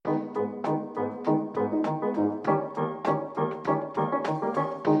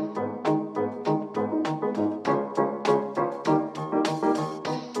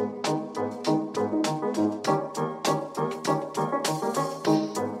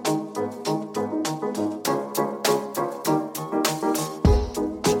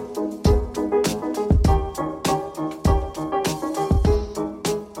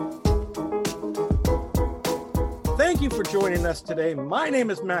joining us today. My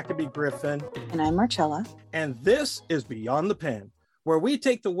name is Maccabee Griffin. And I'm Marcella. And this is Beyond the Pen, where we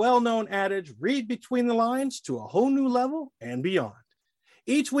take the well-known adage, read between the lines, to a whole new level and beyond.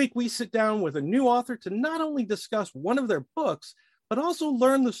 Each week, we sit down with a new author to not only discuss one of their books, but also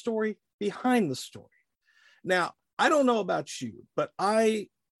learn the story behind the story. Now, I don't know about you, but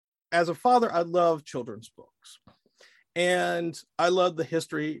as a father, I love children's books. And I love the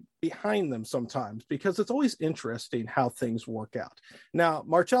history behind them sometimes because it's always interesting how things work out. Now,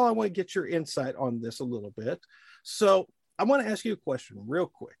 Marcella, I want to get your insight on this a little bit. So I want to ask you a question real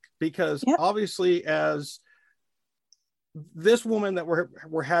quick, because obviously as this woman that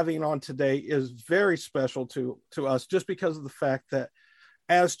we're having on today is very special to us, just because of the fact that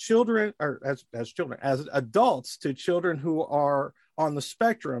as adults to children who are on the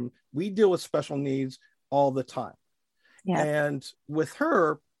spectrum, we deal with special needs all the time. Yeah. And with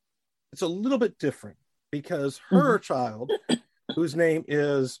her, it's a little bit different because her child, whose name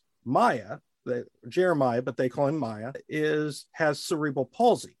is Maya, Jeremiah, but they call him Maya, has cerebral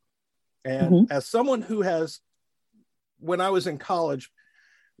palsy. And as someone who when I was in college,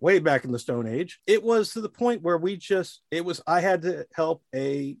 way back in the Stone Age, it was to the point where I had to help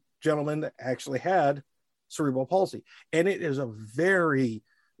a gentleman that actually had cerebral palsy. And it is a very,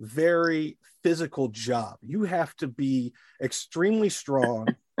 very physical job. You have to be extremely strong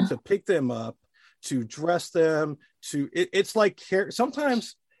to pick them up, to dress them,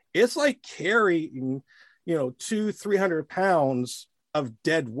 sometimes it's like carrying, 200-300 pounds of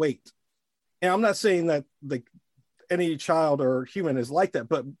dead weight. And I'm not saying that any child or human is like that,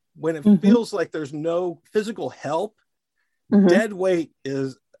 but when it feels like there's no physical help, dead weight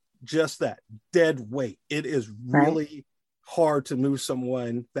is just that, dead weight. It is really hard to move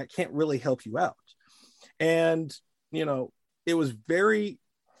someone that can't really help you out. And, it was very,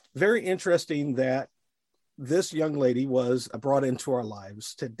 very interesting that this young lady was brought into our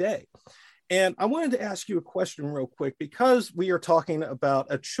lives today. And I wanted to ask you a question real quick, because we are talking about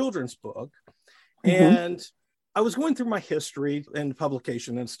a children's book. And I was going through my history and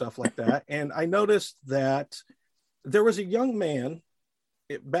publication and stuff like that. And I noticed that there was a young man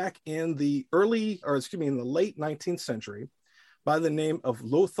back in the late 19th century by the name of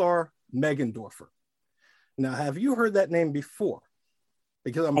Lothar Meggendorfer. Now, have you heard that name before?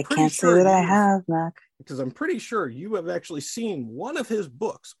 Because I can't say that I have, Mac. Because I'm pretty sure you have actually seen one of his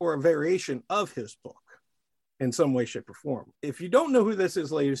books or a variation of his book in some way, shape, or form. If you don't know who this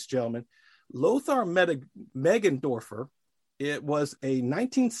is, ladies and gentlemen, Lothar Meggendorfer, it was a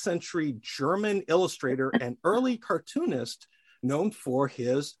 19th century German illustrator and early cartoonist known for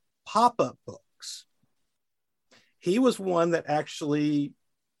his pop-up books. He was one that actually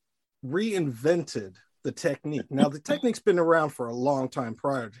reinvented the technique. Now, the technique's been around for a long time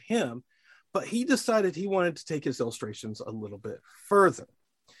prior to him, but he decided he wanted to take his illustrations a little bit further.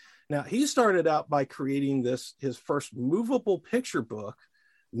 Now, he started out by creating his first movable picture book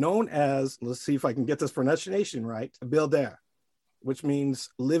known as, let's see if I can get this pronunciation right, Bilder, which means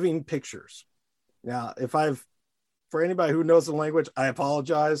living pictures. Now, for anybody who knows the language, I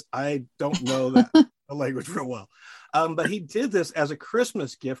apologize. I don't know that the language real well. But he did this as a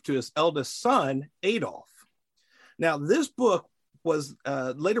Christmas gift to his eldest son, Adolf. Now, this book was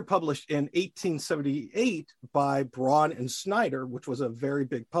later published in 1878 by Braun and Snyder, which was a very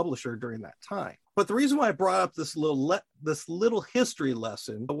big publisher during that time. But the reason why I brought up this little history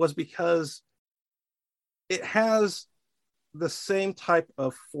lesson was because it has the same type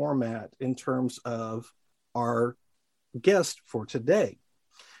of format in terms of our guest for today.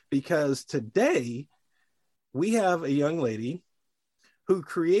 Because today we have a young lady who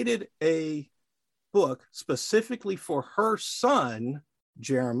created a book specifically for her son,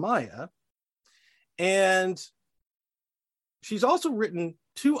 Jeremiah. And she's also written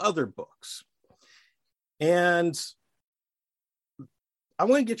 2 other books. And I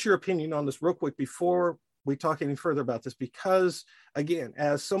want to get your opinion on this real quick before we talk any further about this, because again,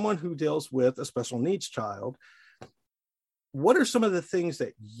 as someone who deals with a special needs child, what are some of the things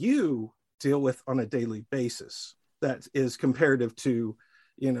that you deal with on a daily basis that is comparative to,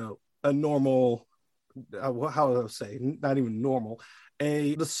 a normal, how do I say, not even normal,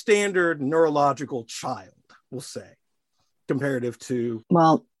 the standard neurological child, we'll say, comparative to?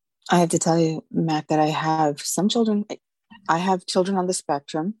 Well, I have to tell you, Matt, that I have some children. I have children on the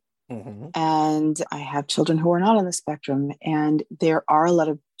spectrum, and I have children who are not on the spectrum. And there are a lot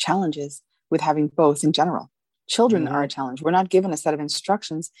of challenges with having both in general. Children are a challenge. We're not given a set of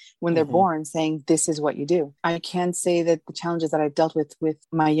instructions when they're born saying, this is what you do. I can say that the challenges that I've dealt with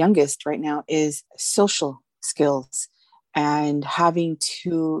my youngest right now is social skills and having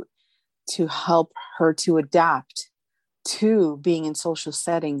to help her to adapt to being in social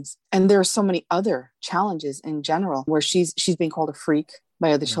settings. And there are so many other challenges in general where she's being called a freak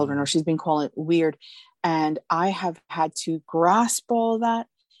by other children, or she's being called weird. And I have had to grasp all that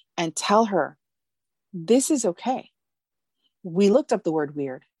and tell her, this is okay. We looked up the word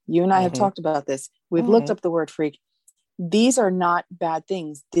weird. You and I have talked about this. We've looked up the word freak. These are not bad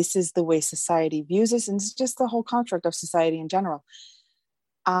things. This is the way society views us. And it's just the whole construct of society in general.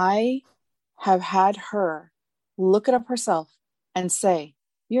 I have had her look it up herself and say,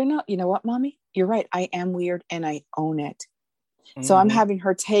 you know what, mommy, you're right. I am weird and I own it. So I'm having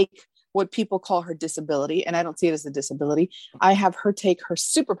her take what people call her disability, and I don't see it as a disability. I have her take her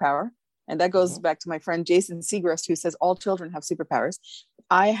superpower. And that goes back to my friend Jason Segrist, who says all children have superpowers.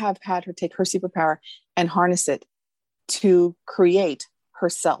 I have had her take her superpower and harness it to create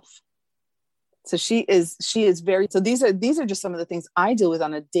herself. So she is very, so these are just some of the things I deal with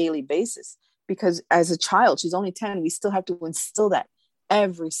on a daily basis, because as a child, she's only 10, we still have to instill that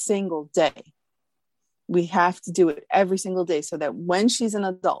every single day. We have to do it every single day so that when she's an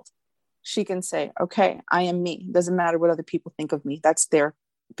adult, she can say, okay, I am me. Doesn't matter what other people think of me. That's their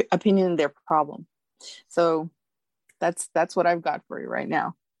opinion and their problem. So that's what I've got for you right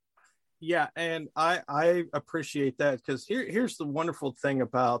now. Yeah, and I appreciate that, because here's the wonderful thing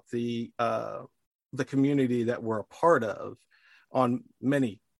about the community that we're a part of, on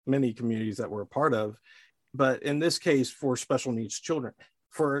many communities that we're a part of, but in this case for special needs children.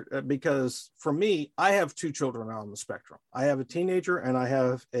 Because for me, I have two children on the spectrum. I have a teenager and I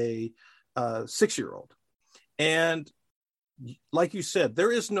have a 6-year-old. And like you said,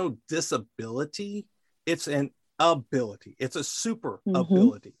 there is no disability. It's an ability. It's a super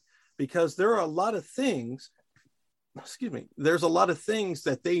ability, because there are a lot of things, there's a lot of things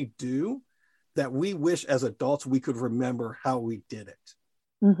that they do that we wish as adults we could remember how we did it.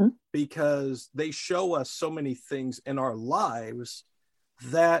 Because they show us so many things in our lives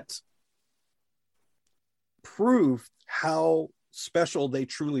that prove how special they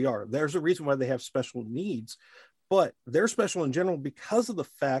truly are. There's a reason why they have special needs, but they're special in general because of the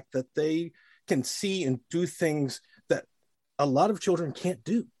fact that they can see and do things that a lot of children can't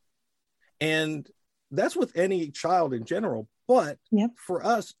do. And that's with any child in general. But for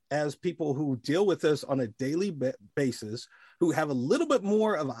us as people who deal with this on a daily basis, who have a little bit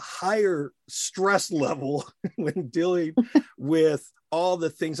more of a higher stress level when dealing with all the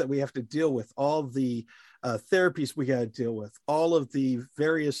things that we have to deal with, all the therapies we got to deal with, all of the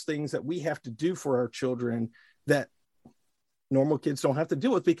various things that we have to do for our children that normal kids don't have to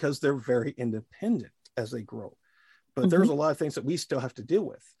deal with because they're very independent as they grow. But there's a lot of things that we still have to deal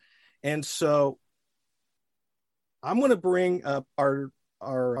with. And so I'm going to bring up our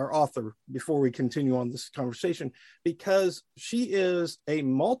author before we continue on this conversation, because she is a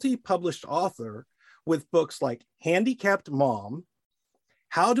multi-published author with books like Handicapped Mom,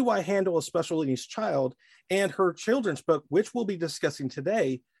 How Do I Handle a Special Needs Child, and her children's book, which we'll be discussing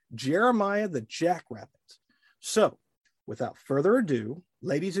today, Jeremiah the Jackrabbit. So without further ado,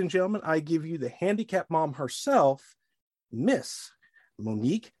 ladies and gentlemen, I give you the handicapped mom herself, Miss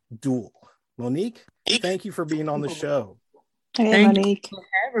Monique Duell. Monique, thank you for being on the show. Hey, Thank Monique. you for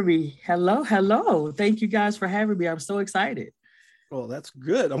having me. Hello. Thank you guys for having me. I'm so excited. Well, that's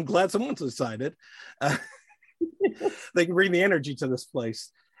good. I'm glad someone's excited. They can bring the energy to this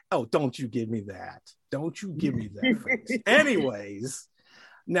place. Oh, don't you give me that. Don't you give me that, friends. Anyways,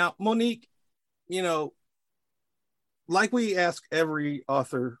 now, Monique, like we ask every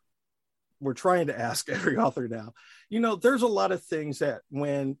author, we're trying to ask every author now, there's a lot of things that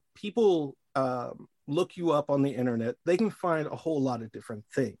when people look you up on the internet, they can find a whole lot of different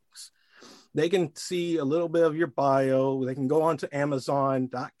things. They can see a little bit of your bio. They can go on to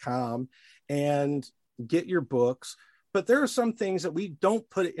Amazon.com and get your books. But there are some things that we don't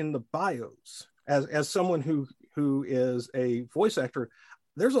put in the bios. As someone who is a voice actor,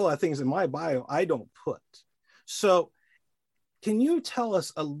 there's a lot of things in my bio I don't put. So can you tell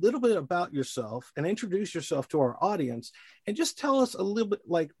us a little bit about yourself and introduce yourself to our audience, and just tell us a little bit,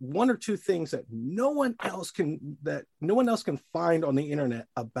 like one or two things that no one else can find on the internet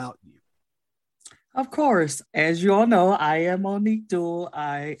about you? Of course. As you all know, I am Monique Duell.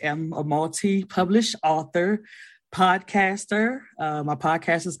 I am a multi-published author, podcaster. My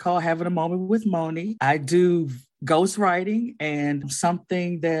podcast is called Having a Moment with Moni. I do ghostwriting, and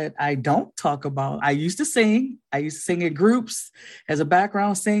something that I don't talk about. I used to sing in groups as a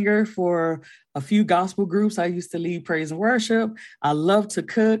background singer for a few gospel groups. I used to lead praise and worship. I love to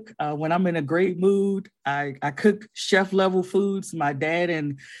cook. When I'm in a great mood, I cook chef level foods. My dad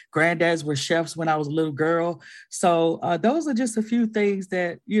and granddads were chefs when I was a little girl. So those are just a few things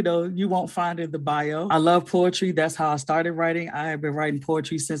that, you won't find in the bio. I love poetry. That's how I started writing. I have been writing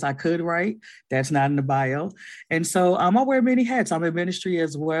poetry since I could write. That's not in the bio. And so I wear many hats. I'm in ministry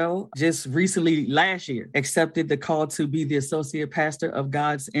as well. Just recently, last year, accepted the call to be the associate pastor of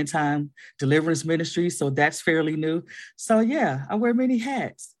God's End Time Deliverance Ministry. So that's fairly new. So yeah, I wear many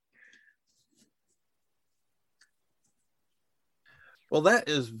hats. Well, that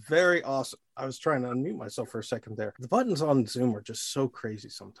is very awesome. I was trying to unmute myself for a second there. The buttons on Zoom are just so crazy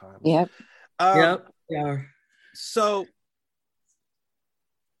sometimes. Yep. Yeah. So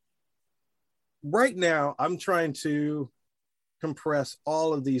right now, I'm trying to compress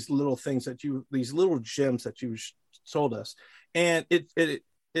all of these little things these little gems that you told us. And it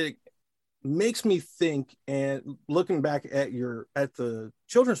makes me think, and looking back at the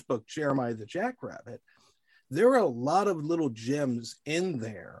children's book, Jeremiah the Jackrabbit, there are a lot of little gems in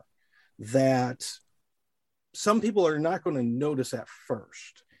there that some people are not going to notice at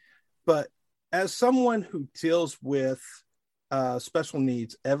first. But as someone who deals with special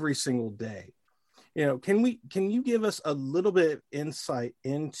needs every single day, can you give us a little bit of insight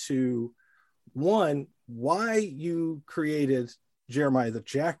into, one, why you created Jeremiah the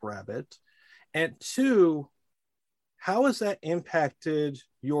Jackrabbit, and two, how has that impacted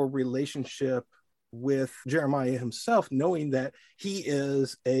your relationship with Jeremiah himself, knowing that he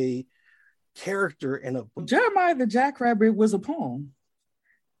is a character in a book? Jeremiah the Jackrabbit was a poem.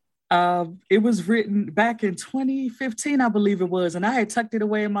 It was written back in 2015, I believe it was, and I had tucked it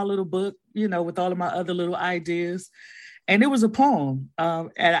away in my little book, with all of my other little ideas. And it was a poem.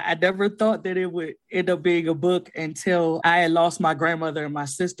 And I never thought that it would end up being a book until I had lost my grandmother and my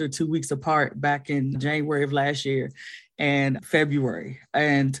sister 2 weeks apart back in January of last year and February.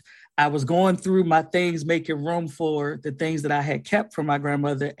 And I was going through my things, making room for the things that I had kept from my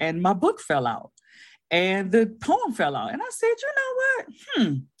grandmother, and my book fell out and the poem fell out. And I said, you know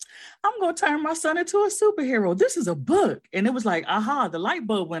what? I'm going to turn my son into a superhero. This is a book. And it was like, aha, the light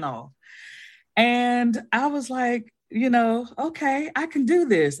bulb went off. And I was like, okay, I can do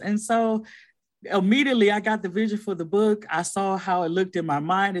this. And so immediately I got the vision for the book. I saw how it looked in my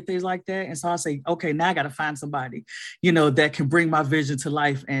mind and things like that. And so I say, okay, now I got to find somebody, that can bring my vision to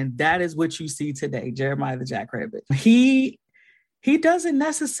life. And that is what you see today, Jeremiah the Jackrabbit. He doesn't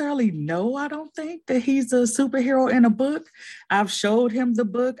necessarily know, I don't think, that he's a superhero in a book. I've showed him the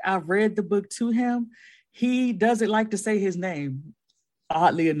book. I've read the book to him. He doesn't like to say his name.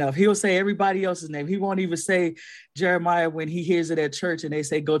 Oddly enough, he'll say everybody else's name. He won't even say Jeremiah when he hears it at church and they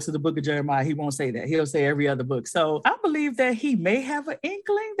say, go to the book of Jeremiah. He won't say that. He'll say every other book. So I believe that he may have an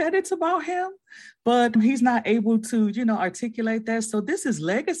inkling that it's about him, but he's not able to, articulate that. So this is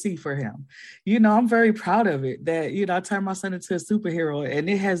legacy for him. I'm very proud of it that, I turned my son into a superhero, and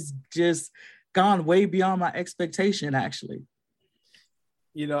it has just gone way beyond my expectation, actually.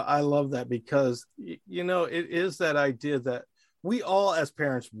 I love that because, it is that idea that we all as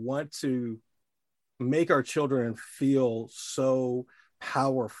parents want to make our children feel so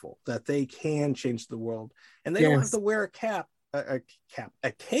powerful that they can change the world, and they don't have to wear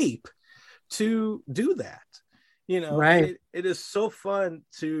a cape to do that. Right. It is so fun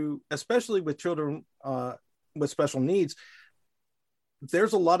to, especially with children with special needs.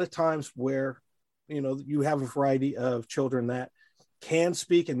 There's a lot of times where, you have a variety of children that can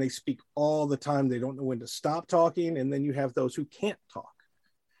speak, and they speak all the time. They don't know when to stop talking. And then you have those who can't talk,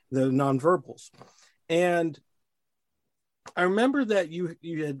 the nonverbals. And I remember that you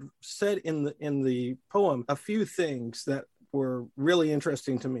had said in the poem a few things that were really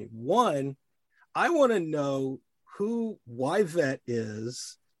interesting to me. One, I want to know who Yvette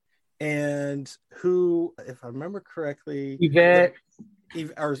is, and who, if I remember correctly, Yvette.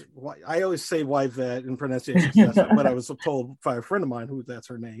 I always say Yvette in pronunciation, but I was told by a friend of mine who that's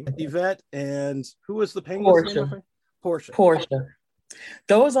her name. Yvette, and who was the penguin's name? Portia.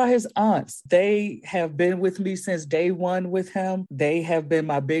 Those are his aunts. They have been with me since day one with him. They have been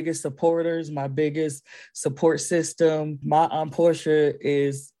my biggest supporters, my biggest support system. My aunt Portia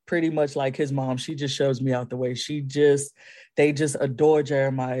is pretty much like his mom. She just shows me out the way. They just adore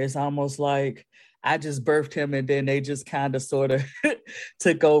Jeremiah. It's almost like I just birthed him, and then they just kind of sort of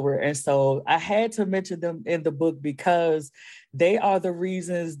took over. And so I had to mention them in the book because they are the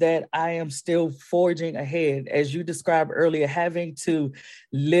reasons that I am still forging ahead. As you described earlier, having to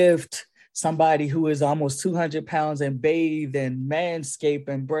lift somebody who is almost 200 pounds and bathe and manscape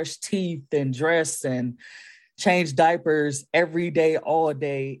and brush teeth and dress and change diapers every day, all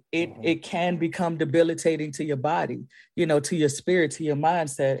day, it can become debilitating to your body, to your spirit, to your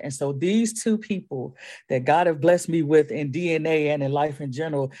mindset. And so these two people that God have blessed me with in DNA and in life in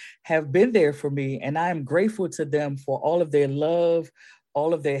general have been there for me. And I am grateful to them for all of their love,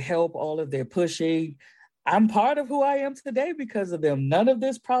 all of their help, all of their pushing. I'm part of who I am today because of them. None of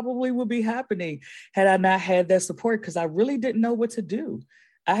this probably would be happening had I not had that support, because I really didn't know what to do.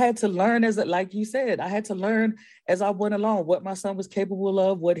 I had to learn like you said, I had to learn as I went along what my son was capable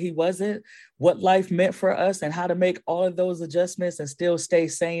of, what he wasn't, what life meant for us, and how to make all of those adjustments and still stay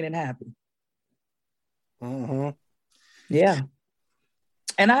sane and happy. Mm-hmm. Yeah.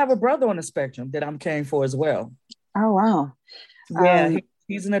 And I have a brother on the spectrum that I'm caring for as well. Oh, wow. Yeah,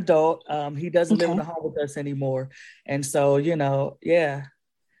 he's an adult. He doesn't live in the home with us anymore. And so, yeah.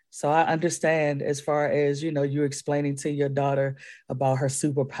 So I understand as far as, you explaining to your daughter about her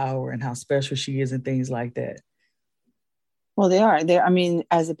superpower and how special she is and things like that. Well, they are. I mean,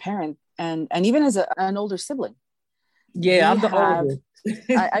 as a parent and even as an older sibling. Yeah, I'm the oldest.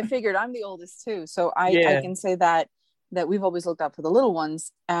 I figured I'm the oldest too. So I can say that we've always looked out for the little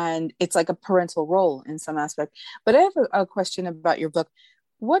ones, and it's like a parental role in some aspect. But I have a question about your book.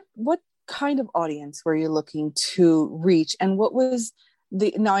 What kind of audience were you looking to reach, and what was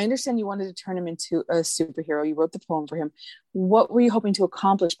now I understand you wanted to turn him into a superhero. You wrote the poem for him. What were you hoping to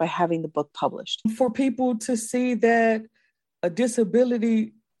accomplish by having the book published? For people to see that a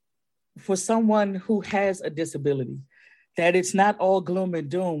disability, for someone who has a disability, that it's not all gloom and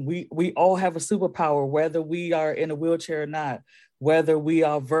doom. We all have a superpower, whether we are in a wheelchair or not, whether we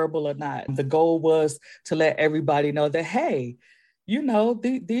are verbal or not. The goal was to let everybody know that, hey,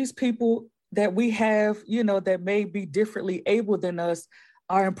 these people that we have, that may be differently able than us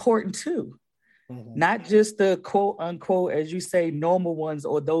are important too. Mm-hmm. Not just the quote unquote, as you say, normal ones,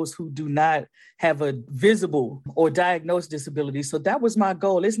 or those who do not have a visible or diagnosed disability. So that was my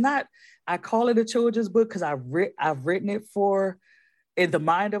goal. It's not, I call it a children's book because I've written it for in the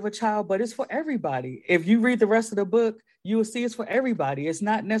mind of a child, but it's for everybody. If you read the rest of the book, you will see it's for everybody. It's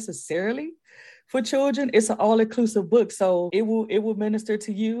not necessarily for children. It's an all-inclusive book. So it will minister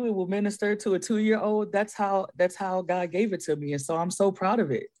to you. It will minister to a 2-year-old. That's how God gave it to me. And so I'm so proud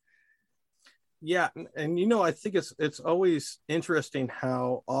of it. Yeah. And I think it's always interesting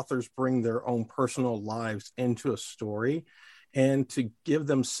how authors bring their own personal lives into a story and to give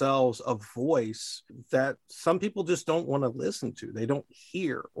themselves a voice that some people just don't want to listen to. They don't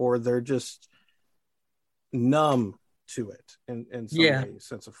hear, or they're just numb to it in some way,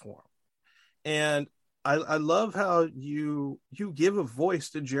 sense of form. And I love how you give a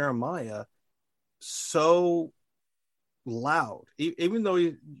voice to Jeremiah so loud, even though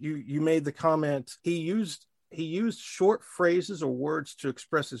you made the comment, he used short phrases or words to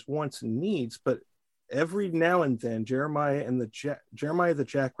express his wants and needs, but every now and then Jeremiah the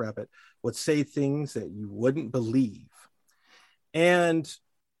Jackrabbit would say things that you wouldn't believe. And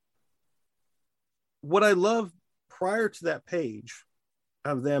what I love, prior to that page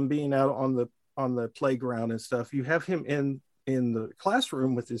of them being out on the playground and stuff, you have him in the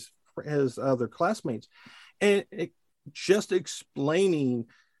classroom with his other classmates, and just explaining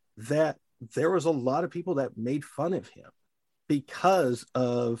that there was a lot of people that made fun of him because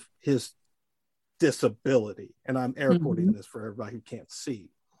of his disability. And I'm air quoting this for everybody who can't see,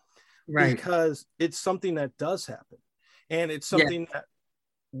 right? Because it's something that does happen. And it's something that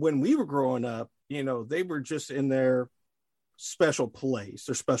when we were growing up, they were just in their special place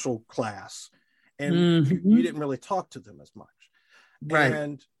or special class, and you didn't really talk to them as much. Right.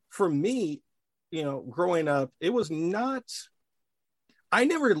 And for me, growing up, it was not, I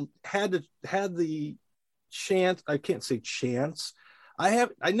never had the chance. I can't say chance. I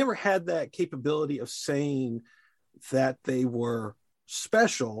never had that capability of saying that they were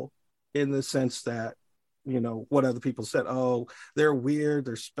special, in the sense that, what other people said, oh, they're weird,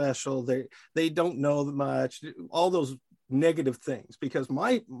 they're special, they don't know much, all those negative things. Because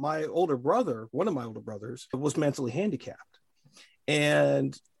my older brother, one of my older brothers, was mentally handicapped.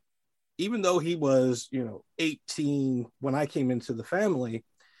 And even though he was, 18 when I came into the family,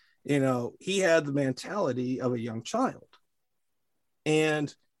 he had the mentality of a young child.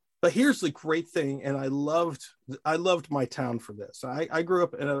 But here's the great thing, and I loved my town for this. I grew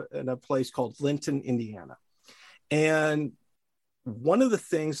up in a place called Linton, Indiana. And one of the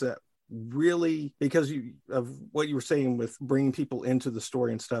things that really, because of what you were saying with bringing people into the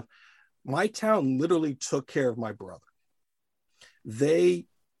story and stuff, my town literally took care of my brother. They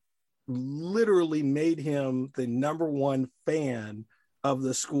literally made him the #1 fan of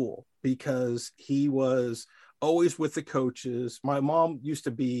the school, because he was always with the coaches. My mom used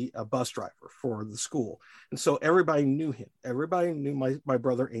to be a bus driver for the school. And so everybody knew him. Everybody knew my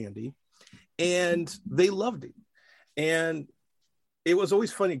brother, Andy, and they loved him. And it was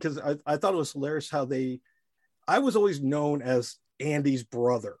always funny because I thought it was hilarious how I was always known as Andy's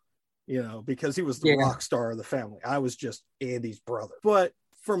brother, because he was the rock star of the family. I was just Andy's brother. But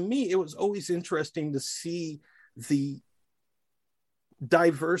for me, it was always interesting to see the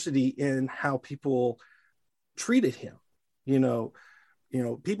diversity in how people treated him.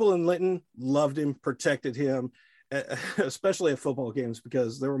 People in Linton loved him, protected him, especially at football games,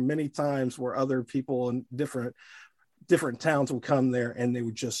 because there were many times where other people in different towns would come there and they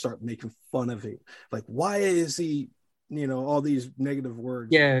would just start making fun of him. Like, why is he, all these negative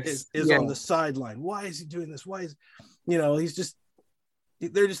words is on the sideline. Why is he doing this? Why is,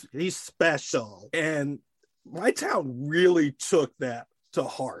 he's special. And my town really took that to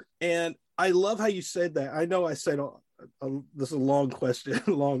heart. And I love how you said that. I know I said this is a long question,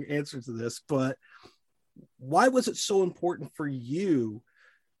 long answer to this, but why was it so important for you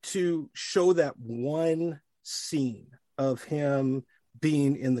to show that one scene of him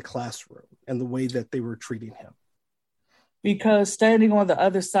being in the classroom and the way that they were treating him? Because standing on the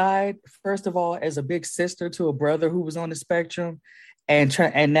other side, first of all, as a big sister to a brother who was on the spectrum,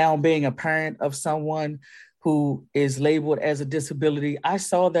 and now being a parent of someone who is labeled as a disability, I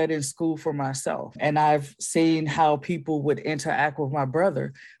saw that in school for myself. And I've seen how people would interact with my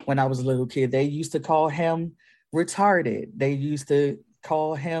brother when I was a little kid. They used to call him retarded. They used to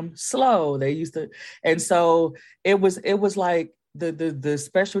call him slow. And so it was like the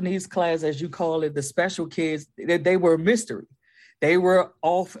special needs class, as you call it, the special kids, they were a mystery. They were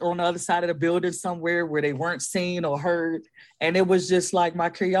off on the other side of the building somewhere where they weren't seen or heard. And it was just like, my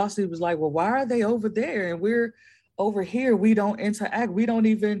curiosity was like, well, why are they over there? And we're over here. We don't interact. They don't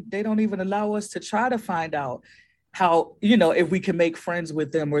even allow us to try to find out how, if we can make friends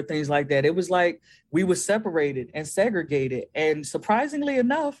with them or things like that. It was like we were separated and segregated. And surprisingly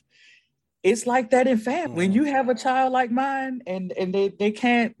enough, it's like that in family. When you have a child like mine and they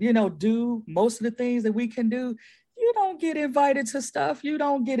can't, do most of the things that we can do, you don't get invited to stuff. You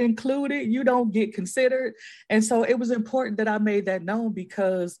don't get included. You don't get considered. And so it was important that I made that known,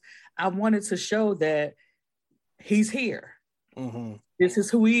 because I wanted to show that he's here. Mm-hmm. This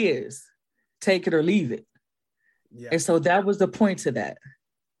is who he is. Take it or leave it. Yeah. And so that was the point to that.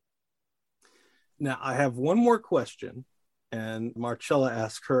 Now, I have one more question, and Marcella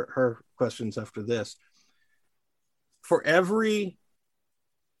asked her questions after this. For every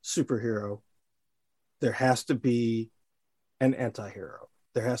superhero, there has to be an anti-hero.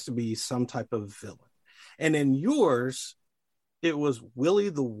 There has to be some type of villain. And in yours, it was Willie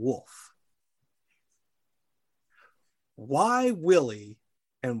the Wolf. Why Willie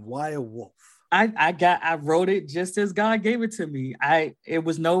and why a wolf? I wrote it just as God gave it to me. It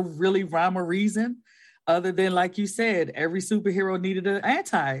was no really rhyme or reason other than, like you said, every superhero needed an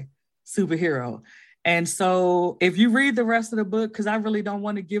anti-superhero. And so if you read the rest of the book, because I really don't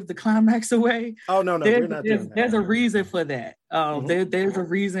want to give the climax away. Oh, no, we're not doing that. There's a reason for that. There's a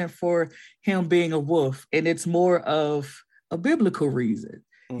reason for him being a wolf, and it's more of a biblical reason.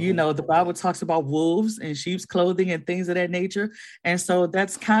 Mm-hmm. The Bible talks about wolves and sheep's clothing and things of that nature. And so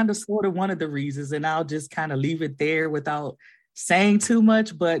that's kind of sort of one of the reasons. And I'll just kind of leave it there without saying too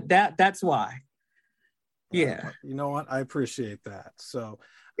much, but that's why. Yeah. You know what? I appreciate that. So,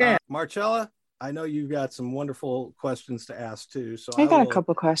 yeah. Marcella, I know you've got some wonderful questions to ask too. So I got a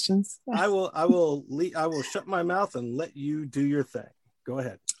couple questions. I will shut my mouth and let you do your thing. Go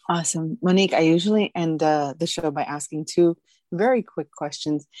ahead. Awesome. Monique, I usually end the show by asking two very quick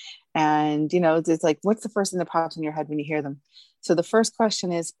questions. And, it's like, what's the first thing that pops in your head when you hear them? So the first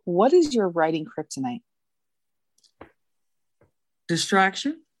question is, what is your writing kryptonite?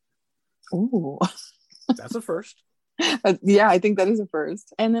 Distraction. Ooh. That's a first. Yeah, I think that is a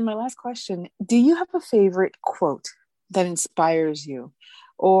first. And then my last question, do you have a favorite quote that inspires you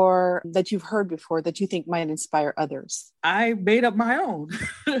or that you've heard before that you think might inspire others? I made up my own.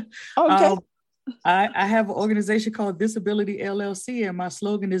 Okay. I have an organization called Disability LLC, and my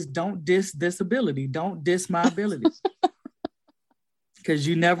slogan is "Don't diss disability. Don't diss my ability." Because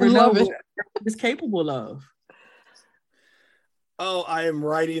you never know what it's capable of. Oh, I am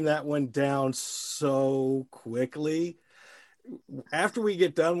writing that one down so quickly. After we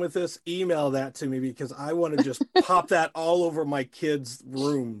get done with this, email that to me, because I want to just pop that all over my kids'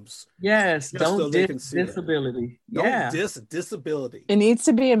 rooms. Yes, don't diss disability. Don't diss disability. It needs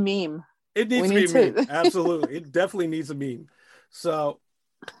to be a meme. It needs to be a meme. Absolutely. It definitely needs a meme. So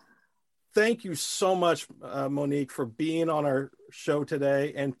thank you so much, Monique, for being on our show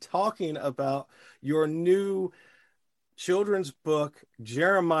today and talking about your new children's book,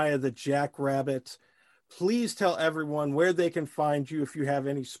 Jeremiah the Jackrabbit. Please tell everyone where they can find you if you have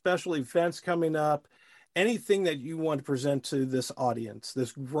any special events coming up, anything that you want to present to this audience,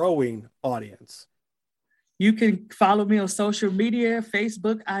 this growing audience. You can follow me on social media,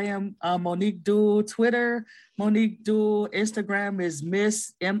 Facebook. I am Monique Duell. Twitter, Monique Duell. Instagram is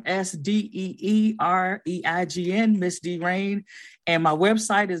Miss MSDEEREIGN, Miss D Rain. And my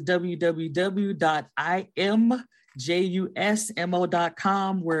website is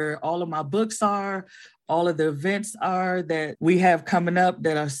www.imjusmo.com, where all of my books are, all of the events are that we have coming up,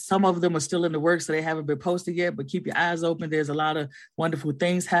 that are, some of them are still in the works, so they haven't been posted yet, but keep your eyes open. There's a lot of wonderful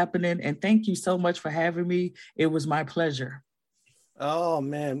things happening. And thank you so much for having me. It was my pleasure. Oh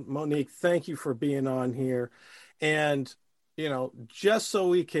man, Monique, thank you for being on here. And, you know, just so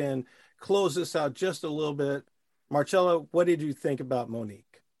we can close this out just a little bit, Marcella, what did you think about Monique?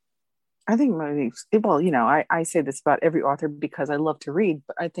 I think Monique's, well, you know, I say this about every author because I love to read,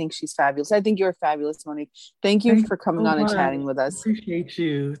 but I think she's fabulous. I think you're fabulous, Monique. Thank you for coming on and chatting with us. Appreciate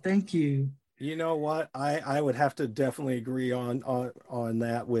you. Thank you. You know what? I would have to definitely agree on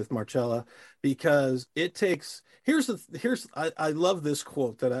that with Marcella, because it takes, I love this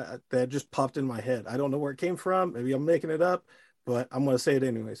quote that just popped in my head. I don't know where it came from. Maybe I'm making it up, but I'm going to say it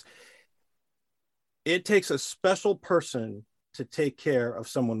anyways. It takes a special person to take care of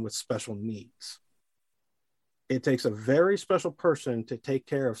someone with special needs. It takes a very special person to take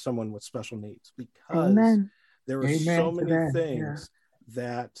care of someone with special needs, because there are so many things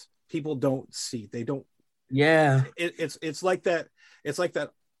that people don't see. They don't. Yeah. It's like that. It's like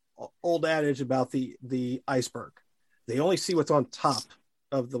that old adage about the iceberg. They only see what's on top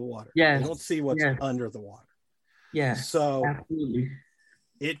of the water. Yeah. They don't see what's under the water. Yeah. So absolutely.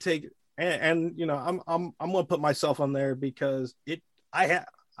 It takes. And you know, I'm gonna put myself on there because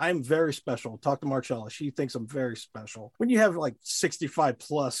I'm very special. Talk to Marcella. She thinks I'm very special. When you have like 65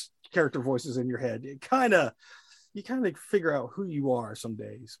 plus character voices in your head, you kind of figure out who you are some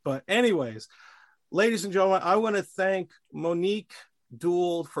days. But anyways, ladies and gentlemen, I want to thank Monique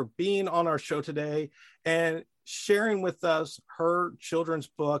Duell for being on our show today and sharing with us her children's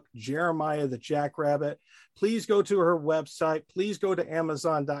book, Jeremiah the Jackrabbit. Please go to her website. Please go to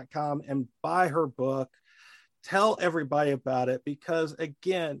Amazon.com and buy her book. Tell everybody about it, because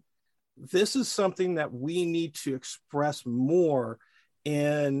again, this is something that we need to express more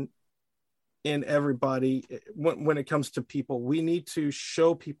in everybody. When it comes to people, we need to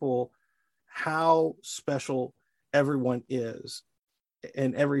show people how special everyone is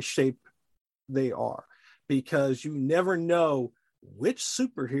in every shape they are, because you never know which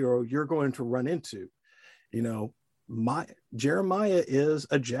superhero you're going to run into. You know, Jeremiah is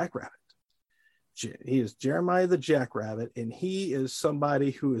a jackrabbit. He is Jeremiah the Jackrabbit, and he is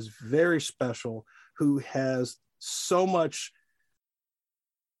somebody who is very special, who has so much,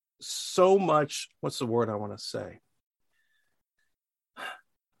 what's the word I want to say?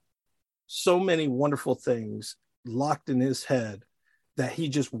 So many wonderful things locked in his head that he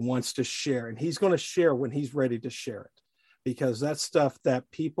just wants to share. And he's going to share when he's ready to share it, because that's stuff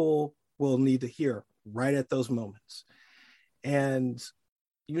that people will need to hear right at those moments. And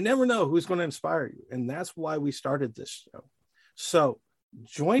you never know who's going to inspire you. And that's why we started this show. So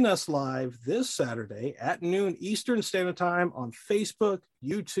join us live this Saturday at noon Eastern Standard Time on Facebook,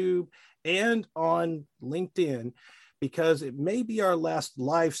 YouTube, and on LinkedIn, because it may be our last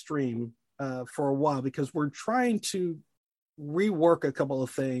live stream for a while, because we're trying to rework a couple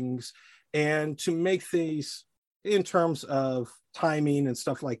of things and to make these in terms of timing and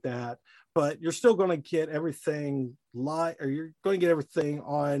stuff like that. But you're still going to get everything live, or you're going to get everything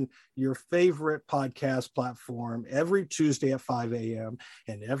on your favorite podcast platform every Tuesday at 5 a.m.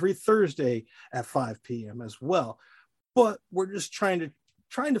 and every Thursday at 5 p.m. as well. But we're just trying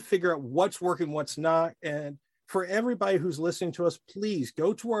to figure out what's working, what's not. And for everybody who's listening to us, please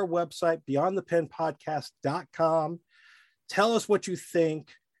go to our website, beyondthepenpodcast.com. Tell us what you think.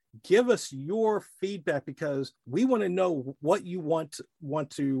 Give us your feedback, because we want to know what you want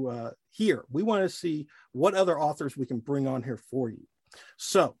to hear. We want to see what other authors we can bring on here for you.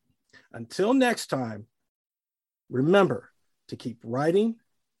 So until next time, remember to keep writing,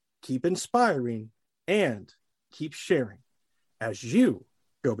 keep inspiring, and keep sharing as you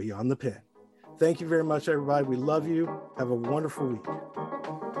go beyond the pen. Thank you very much, everybody. We love you. Have a wonderful week.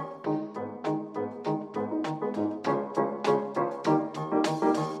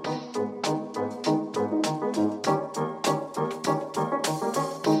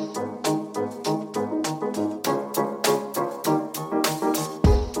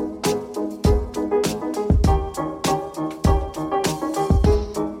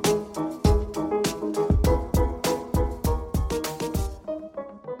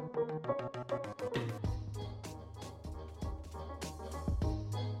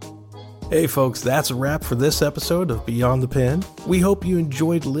 Hey folks, that's a wrap for this episode of Beyond the Pen. We hope you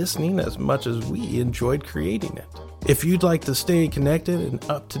enjoyed listening as much as we enjoyed creating it. If you'd like to stay connected and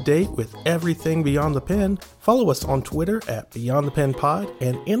up to date with everything Beyond the Pen, follow us on Twitter at Beyond the Pen Pod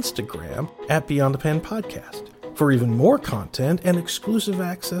and Instagram at Beyond the Pen Podcast. For even more content and exclusive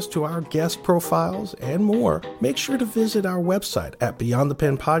access to our guest profiles and more, make sure to visit our website at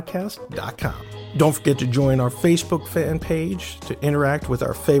beyondthepenpodcast.com. Don't forget to join our Facebook fan page to interact with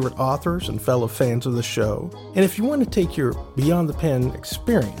our favorite authors and fellow fans of the show. And if you want to take your Beyond the Pen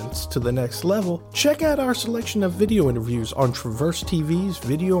experience to the next level, check out our selection of video interviews on Traverse TV's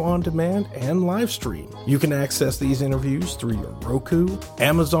video on demand and live stream. You can access these interviews through your Roku,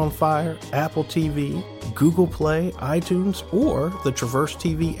 Amazon Fire, Apple TV, Google Play, iTunes, or the Traverse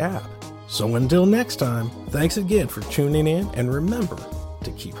TV app. So until next time, thanks again for tuning in, and remember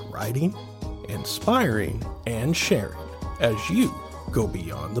to keep writing, inspiring, and sharing as you go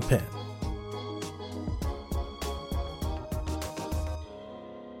beyond the pen.